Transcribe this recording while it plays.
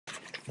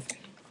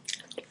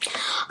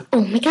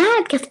Oh my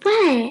god, guess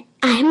what?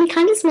 I'm the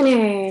contest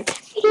winner. Right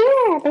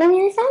here, but on the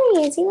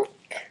other side, see, look.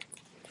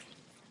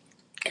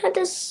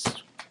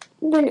 Contest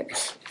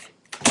winners.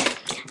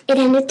 It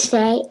ended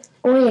today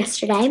or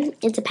yesterday.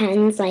 It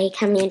depends, like,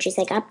 how many entries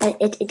I got, but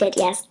it did,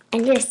 yes,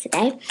 end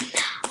yesterday.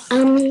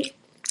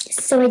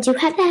 So I do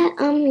have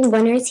the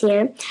winners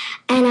here,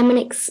 and I'm going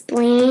to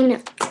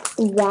explain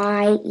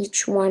why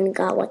each one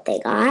got what they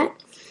got.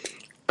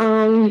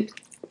 And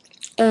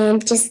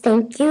just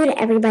thank you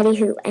to everybody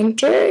who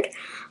entered.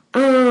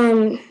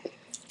 I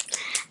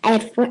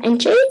had 4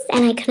 entries,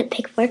 and I couldn't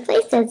pick 4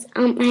 places.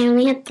 I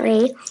only had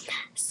 3.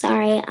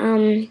 Sorry.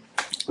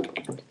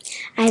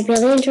 I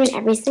really enjoyed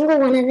every single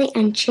one of the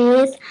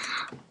entries.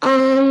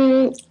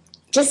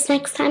 Just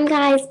next time,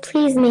 guys,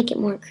 please make it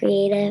more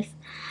creative.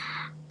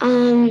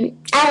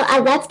 I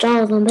loved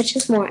all of them, but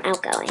just more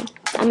outgoing.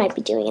 I might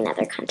be doing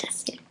another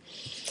contest soon.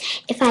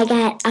 If I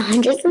get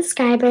 100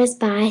 subscribers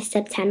by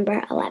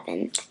September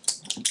 11th.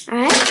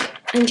 Alright?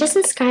 100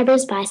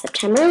 subscribers by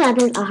September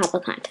 11th, I'll have a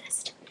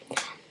contest.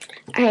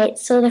 Alright,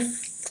 so the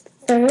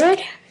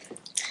third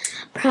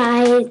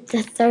prize,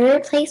 the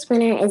third place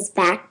winner is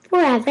Back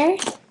Forever.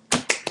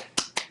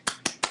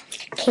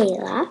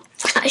 Kayla.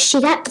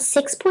 She got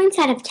 6 points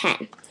out of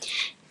 10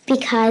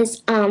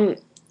 because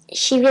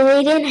she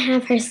really didn't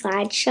have her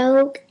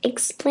slideshow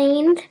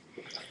explained,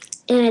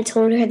 and I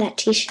told her that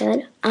she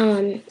should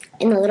in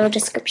the little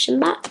description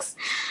box.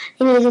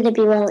 They needed to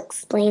be well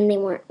explained. They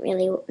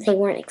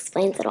weren't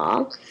explained at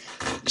all.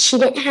 She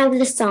didn't have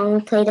the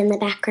song played in the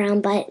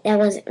background, but that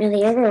wasn't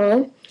really a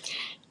rule.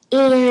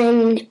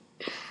 And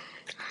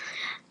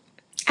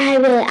I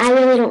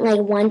really don't like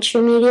One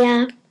True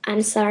Media.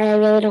 I'm sorry, I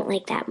really don't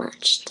like that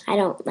much. I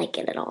don't like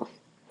it at all.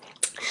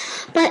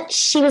 But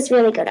she was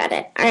really good at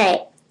it. All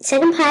right.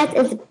 Second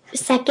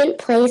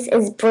place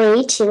is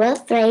Bree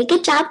 203.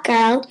 Good job,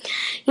 girl.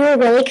 You were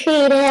really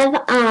creative.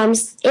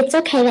 It's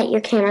okay that your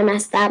camera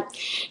messed up.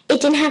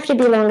 It didn't have to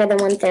be longer than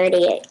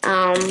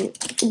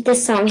 1:30. The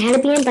song had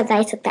to be in, but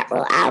I took that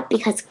rule out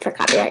because for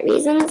copyright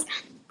reasons.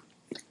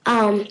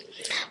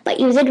 But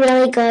you did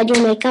really good.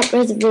 Your makeup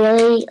was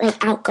really like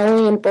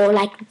outgoing and bold.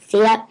 I could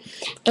see it.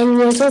 And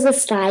yours was a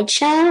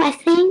slideshow, I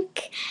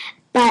think.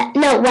 But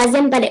no, it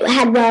wasn't. But it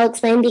had well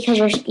explained because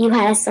you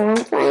had a song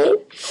playing.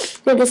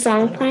 You had the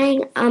song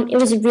playing. It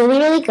was really,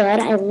 really good.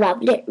 I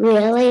loved it.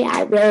 Really,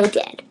 I really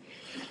did.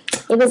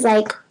 It was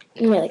like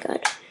really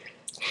good.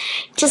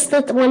 Just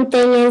that the one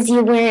thing is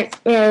you weren't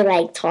really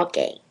like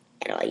talking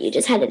at all. You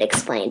just had it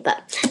explained,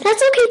 but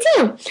that's okay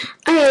too.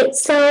 All right.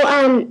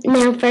 So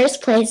now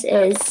first place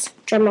is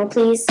drumroll,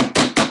 please. Love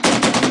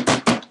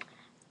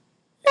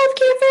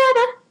Care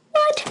Forever.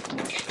 What?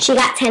 She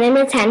got 10 out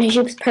of 10. She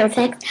was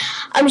perfect.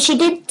 She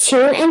did 2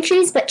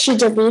 entries, but she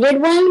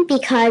deleted one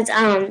because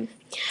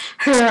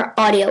her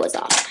audio was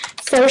off.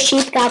 So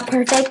she got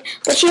perfect,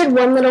 but she had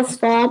one little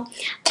flaw.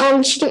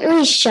 She didn't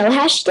really show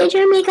how she did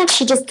her makeup.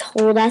 She just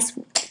told us,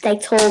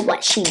 told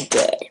what she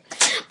did.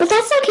 But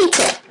that's okay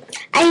too.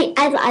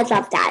 I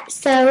love that.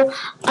 So,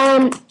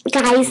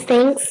 guys,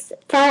 thanks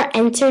for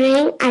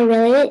entering. I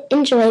really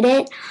enjoyed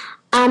it.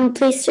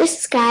 Please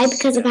subscribe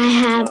because if I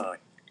have...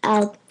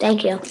 Oh,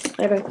 thank you.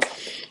 Whatever.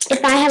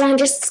 If I have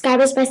 100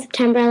 subscribers by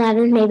September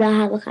 11th, maybe I'll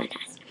have a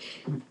contest.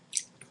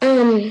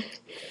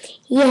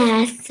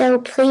 Yeah, so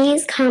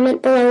please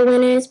comment below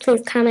winners.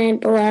 Please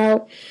comment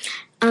below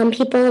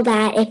people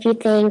that if you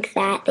think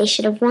that they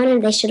should have won or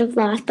they should have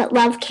lost. But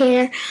Love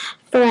Care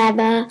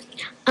Forever.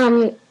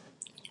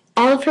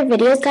 All of her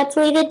videos got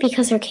deleted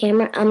because her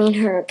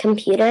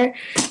computer,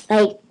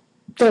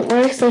 didn't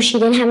work, so she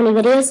didn't have any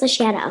videos, so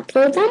she had to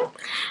upload them.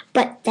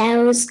 But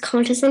those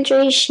contest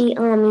entries, she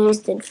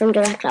used it from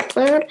direct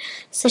upload,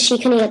 so she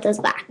couldn't get those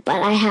back.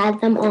 But I had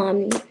them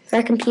on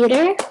her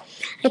computer,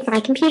 like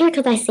my computer,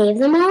 because I saved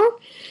them all.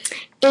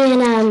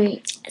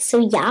 And so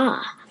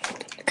yeah,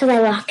 because I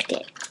locked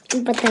it,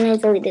 but then I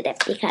deleted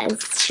it because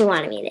she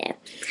wanted me to.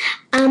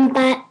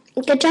 But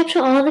good job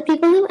to all the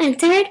people who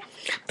entered.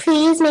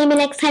 Please, maybe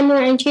next time more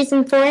entries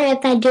than 4.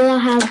 If I do, I'll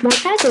have more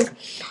prizes.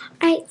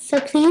 Alright, so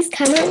please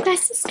comment and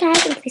subscribe,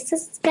 and please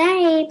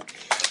subscribe.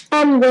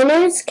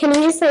 Winners, can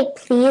you just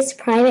please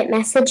private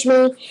message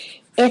me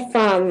if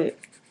I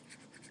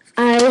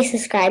already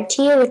subscribed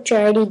to you, which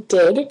I already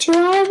did to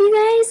all of you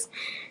guys.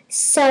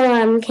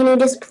 So can you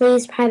just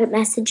please private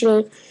message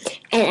me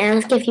and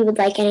ask if you would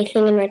like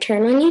anything in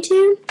return on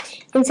YouTube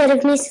instead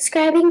of me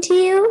subscribing to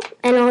you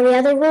and all the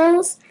other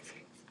rules.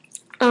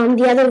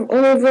 The other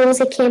only rules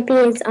it can't be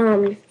is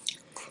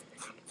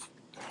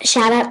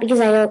shout out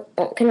because I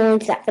can only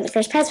do that for the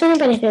first prize winner.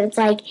 But if it's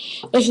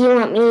if you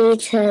want me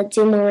to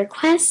do more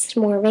requests,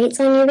 more rates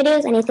on your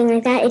videos, anything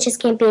like that, it just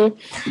can't be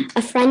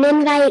a friend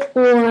invite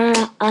or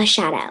a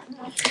shout out.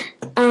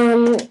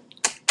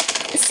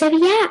 So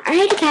yeah,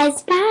 alright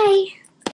guys, bye.